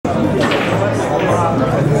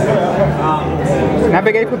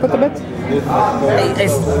navigate with it a bit?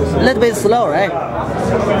 It's a little bit slow, right?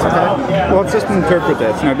 Okay. Well, it's just an interpreter,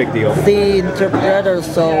 it's no big deal. The interpreter,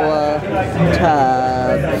 so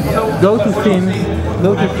Go to themes.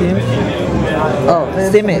 Go to themes. oh,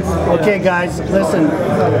 themes. Okay guys, listen,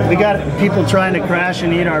 we got people trying to crash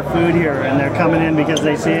and eat our food here, and they're coming in because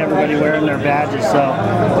they see everybody wearing their badges. So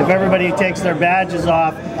if everybody takes their badges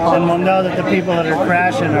off, then we'll know that the people that are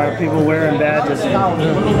crashing are people wearing badges,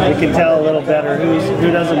 and we can tell a little better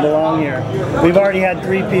who doesn't belong here. We've already had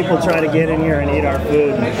 3 people try to get in here and eat our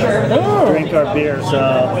food and drink our beer, so...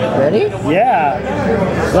 Ready? Yeah.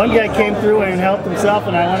 One guy came through and helped himself,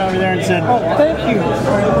 and I went over there and said, "Oh, thank you.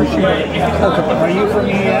 Appreciate it." Are you from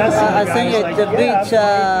ES? I think it's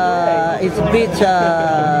a bit,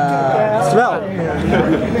 slow.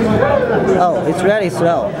 Oh, it's really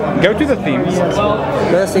slow. Go to the themes.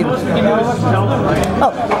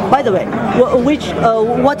 Oh, by the way,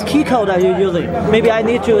 what key code are you using? Maybe I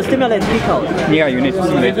need to stimulate key code. Yeah, you need to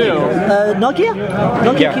simulate. Nokia?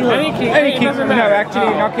 Nokia Yeah. key code. Any key. No,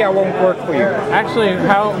 actually, Nokia won't work for you. Actually,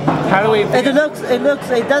 how do we? It doesn't.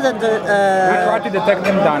 We try to detect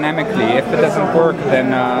them dynamically. If it doesn't work,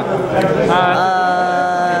 then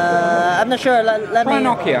I'm not sure. Let try me.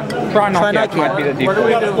 Nokia. Try Nokia. It might be the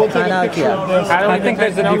default. Try Nokia. I think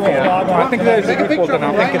there's a default. I think there's a default, and I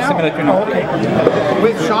think it's similar to Nokia.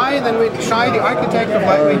 With Shai, and then with Shai, the architect of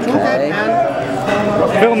Lightweight Toolkit, and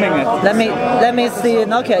Filming it. Let me see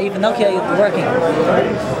Nokia if Nokia is working.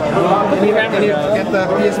 get the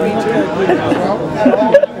PSP too.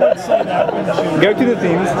 Go to the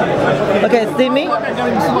themes. Okay, see me?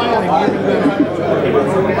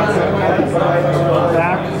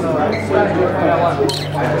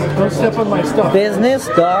 Don't step on my stuff. Business,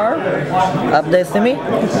 star, update see me?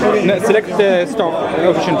 No, select stop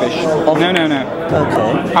ocean fish. No.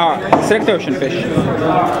 Okay. Select ocean fish.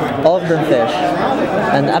 Ocean fish.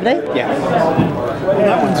 And update? Yeah.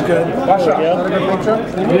 That one's good.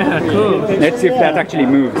 Yeah, cool. Let's see if that actually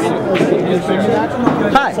moves.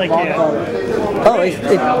 Hi. Oh,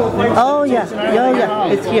 oh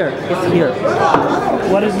yeah, it's here.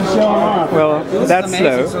 What is it showing off? Well, that's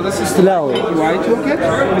slow. So this is Slow. UI Toolkit.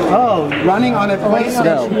 Oh, Running on a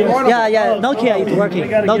Slow. Yeah, Nokia is working.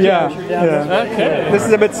 Nokia. Yeah. Okay. This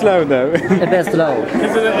is a bit slow though. A bit slow.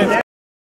 It's